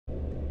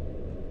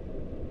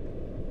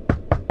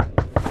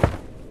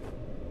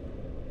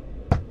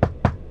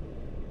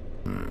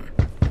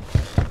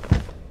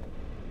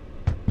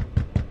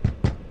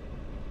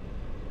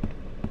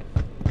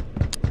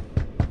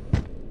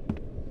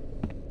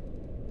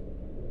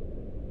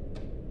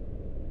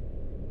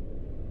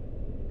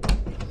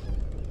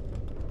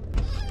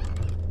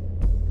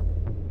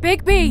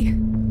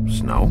Bigby!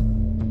 Snow?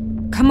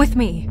 Come with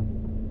me.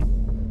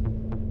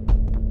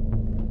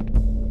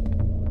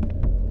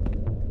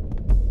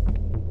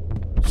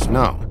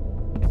 Snow.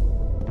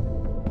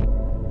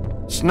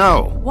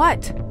 Snow!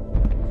 What?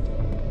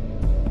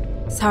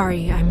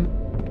 Sorry,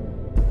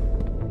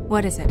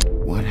 What is it?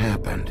 What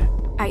happened?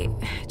 I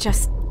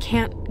just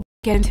can't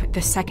get into it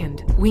this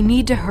second. We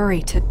need to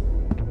hurry to...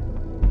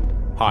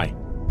 Hi.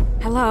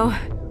 Hello.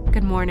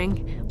 Good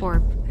morning.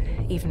 Or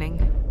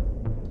evening.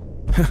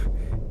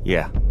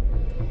 Yeah.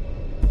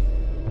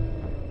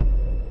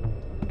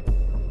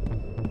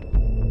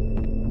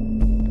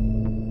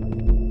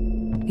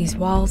 These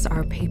walls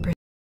are paper.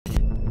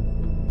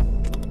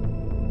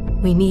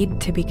 We need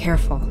to be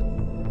careful.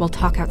 We'll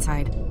talk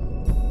outside.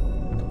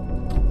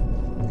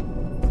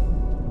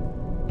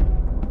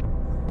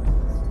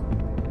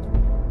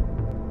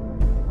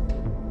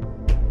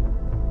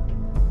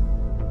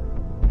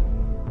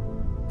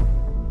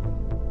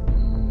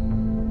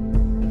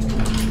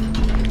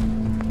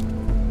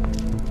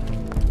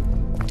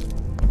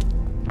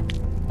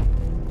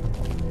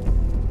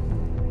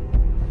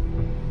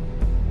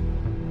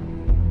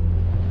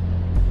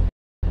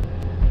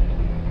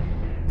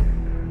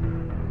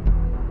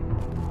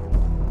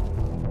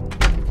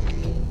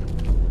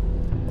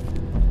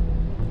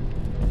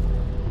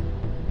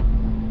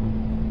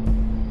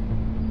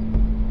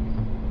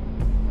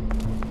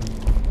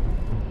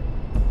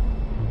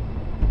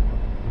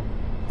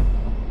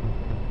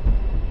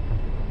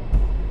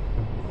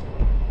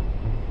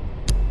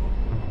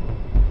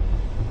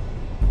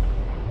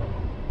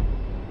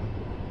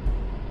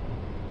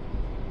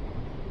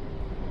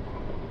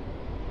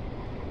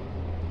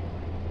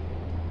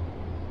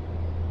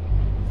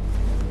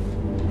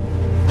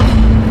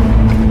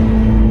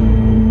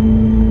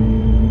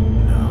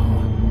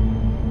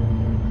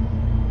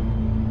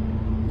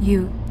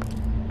 You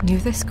knew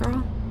this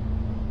girl?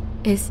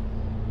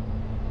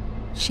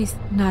 She's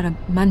not a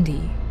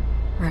Mundy,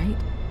 right?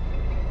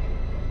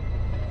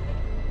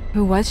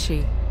 Who was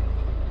she?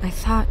 I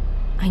thought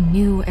I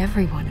knew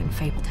everyone in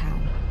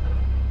Fabletown.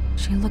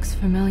 She looks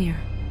familiar.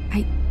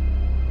 I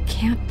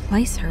can't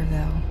place her,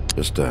 though.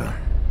 Just a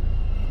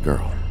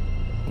girl.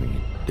 We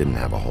didn't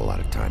have a whole lot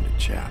of time to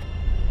chat.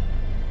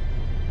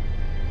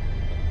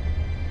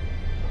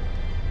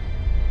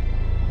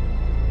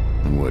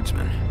 The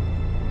woodsman.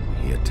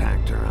 He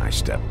attacked her, I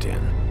stepped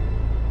in,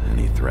 and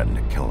he threatened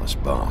to kill us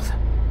both.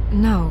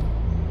 No,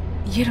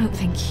 you don't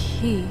think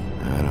he...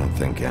 I don't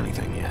think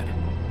anything yet.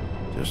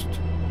 Just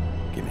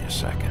give me a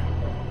second.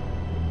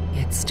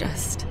 It's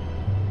just...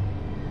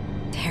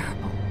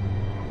 terrible.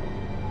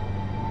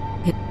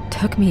 It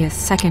took me a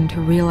second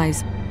to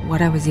realize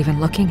what I was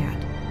even looking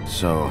at.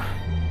 So,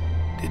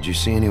 did you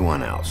see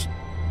anyone else?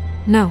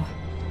 No,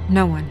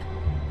 no one.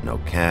 No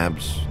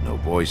cabs, no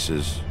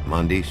voices,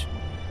 Mundys?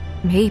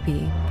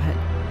 Maybe, but...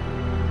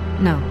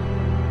 no,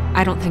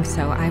 I don't think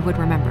so. I would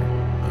remember.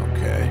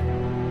 Okay.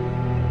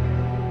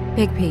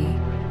 Bigby,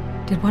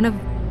 did one of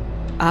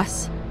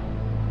us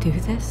do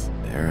this?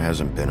 There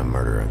hasn't been a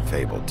murder in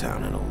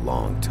Fabletown in a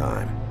long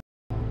time.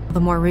 The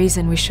more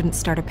reason we shouldn't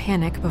start a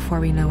panic before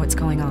we know what's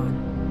going on.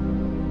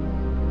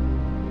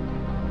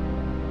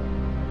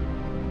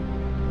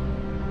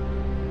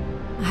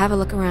 I'll have a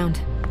look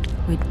around.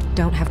 We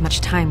don't have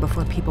much time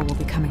before people will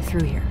be coming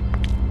through here.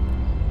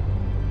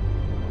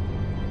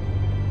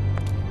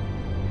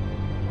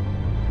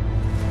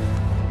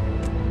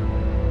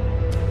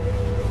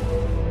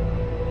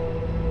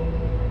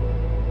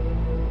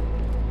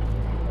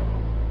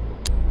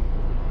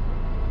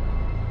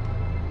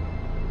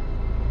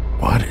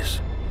 What is...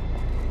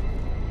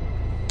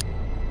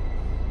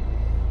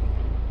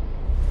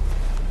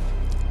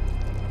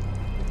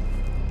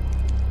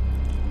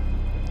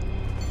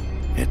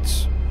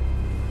 It's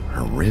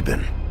her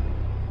ribbon.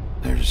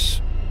 There's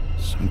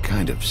some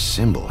kind of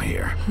symbol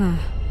here. Huh.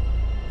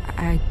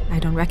 I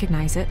don't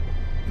recognize it.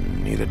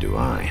 Neither do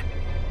I.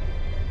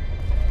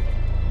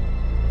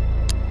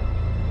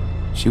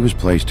 She was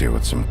placed here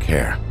with some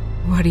care.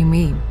 What do you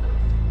mean?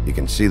 You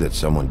can see that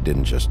someone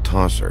didn't just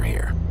toss her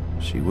here.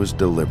 She was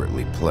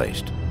deliberately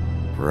placed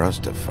for us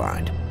to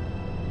find.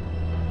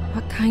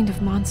 What kind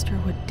of monster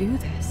would do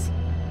this?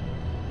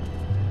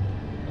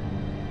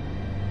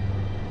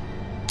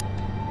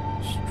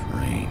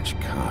 Strange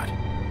cut.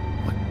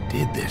 What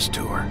did this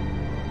to her?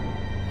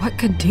 What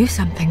could do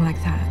something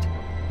like that?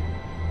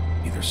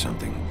 Either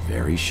something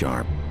very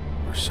sharp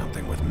or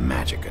something with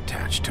magic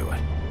attached to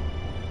it.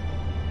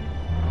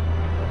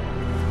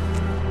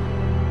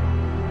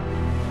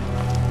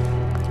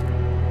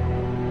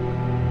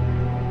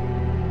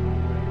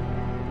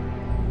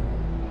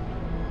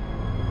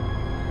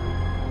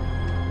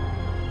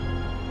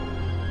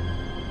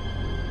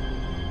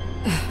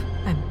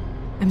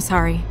 I'm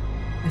sorry.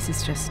 This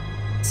is just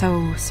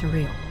so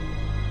surreal.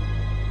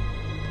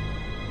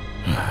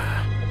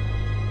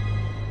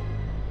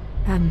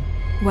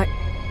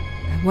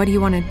 What do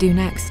you want to do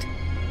next?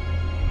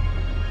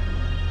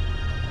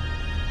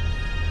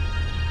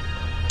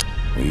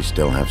 We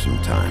still have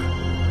some time.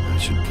 I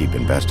should keep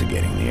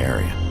investigating the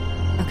area.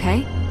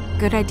 Okay,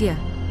 good idea.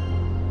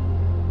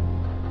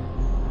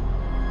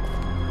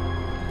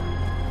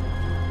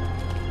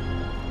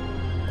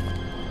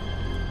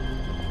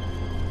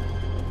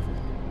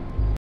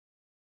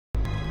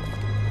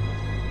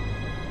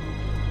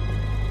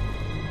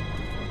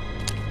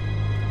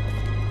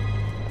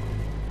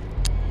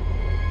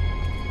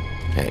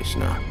 Hey,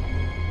 Snow.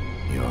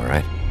 You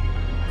alright?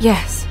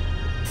 Yes,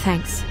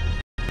 thanks.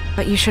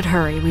 But you should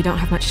hurry, we don't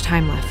have much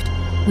time left.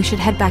 We should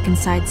head back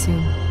inside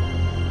soon.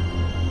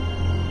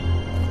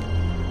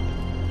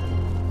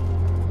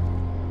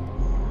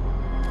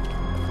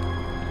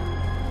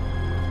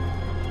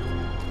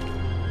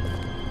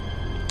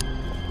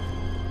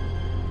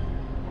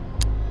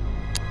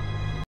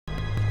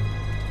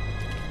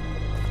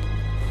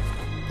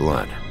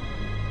 Blood.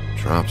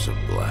 Drops of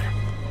blood.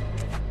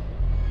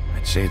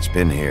 I'd say it's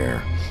been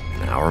here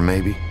an hour,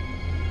 maybe?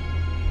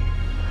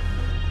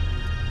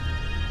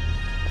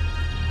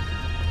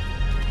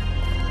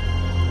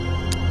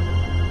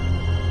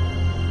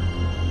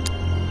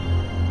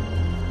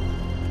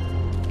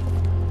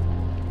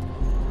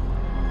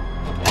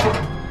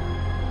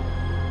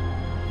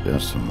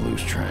 Just some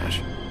loose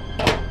trash.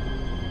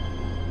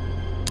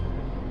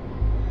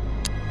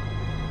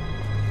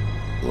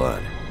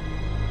 Blood.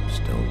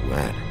 Still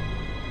wet.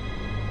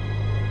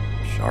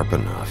 Sharp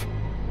enough.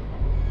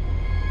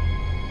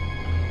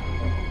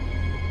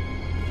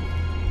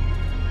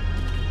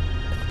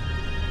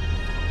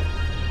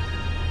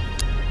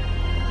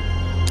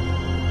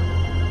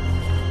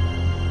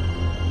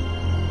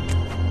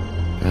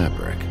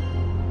 Fabric.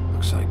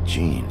 Looks like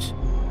jeans.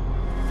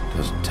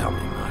 Doesn't tell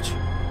me much.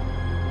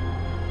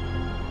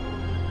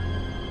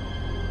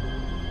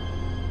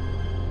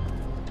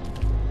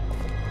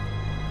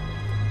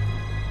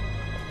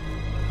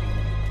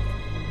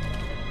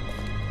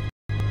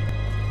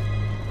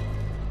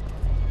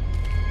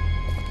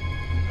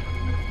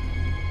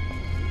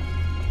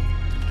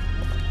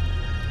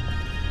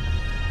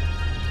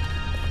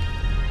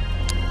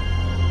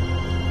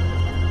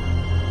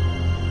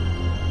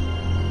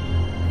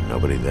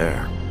 Nobody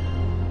there.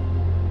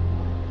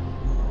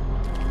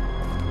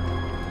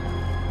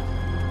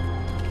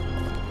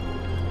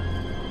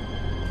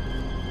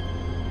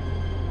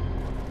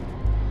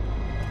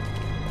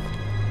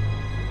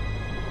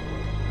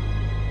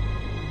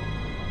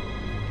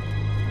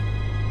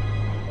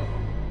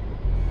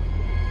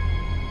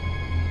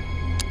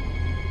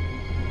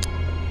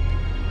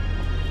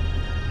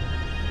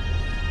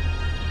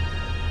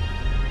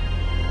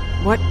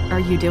 What are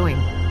you doing?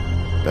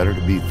 Better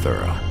to be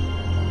thorough.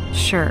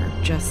 Sure,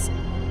 just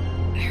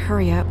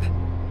hurry up.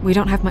 We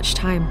don't have much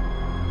time.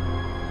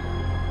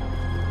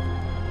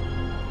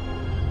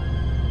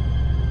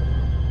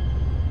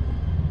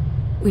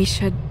 We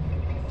should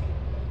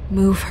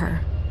move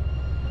her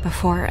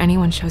before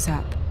anyone shows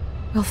up.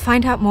 We'll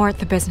find out more at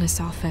the business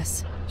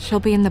office. She'll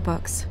be in the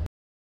books.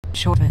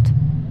 Sure of it.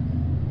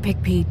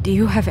 Bigby, do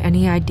you have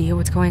any idea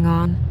what's going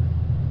on?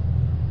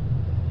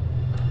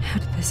 How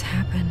did this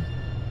happen?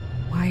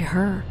 Why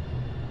her?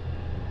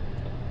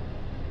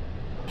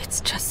 It's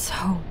just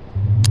so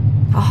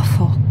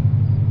awful.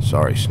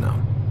 Sorry,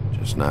 Snow.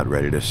 Just not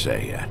ready to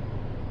say yet.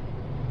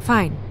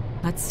 Fine.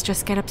 Let's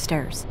just get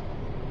upstairs.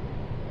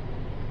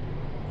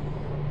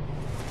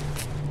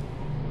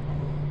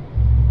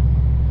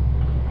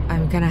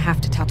 I'm gonna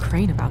have to tell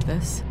Crane about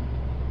this.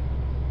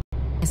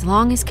 As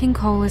long as King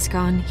Cole is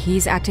gone,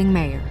 he's acting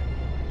mayor.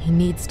 He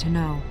needs to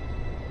know.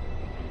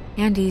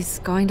 And he's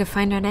going to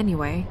find out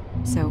anyway,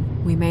 so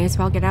we may as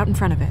well get out in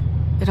front of it.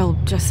 It'll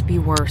just be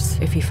worse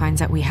if he finds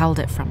out we held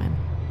it from him.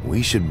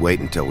 We should wait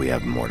until we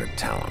have more to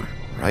tell him.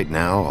 Right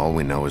now, all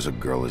we know is a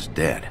girl is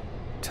dead.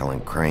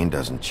 Telling Crane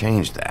doesn't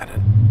change that,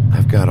 and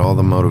I've got all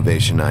the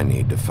motivation I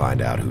need to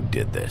find out who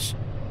did this.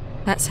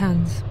 That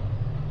sounds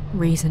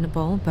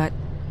reasonable, but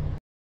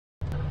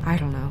I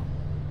don't know.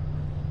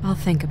 I'll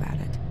think about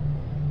it.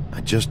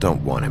 I just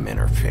don't want him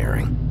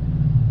interfering.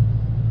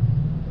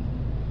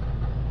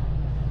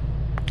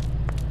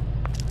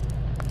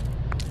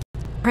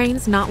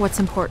 Crane's not what's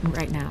important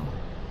right now.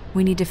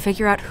 We need to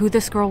figure out who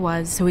this girl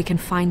was so we can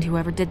find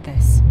whoever did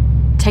this.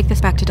 Take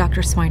this back to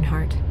Dr.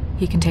 Swinehart.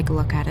 He can take a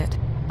look at it.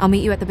 I'll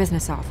meet you at the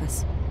business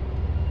office.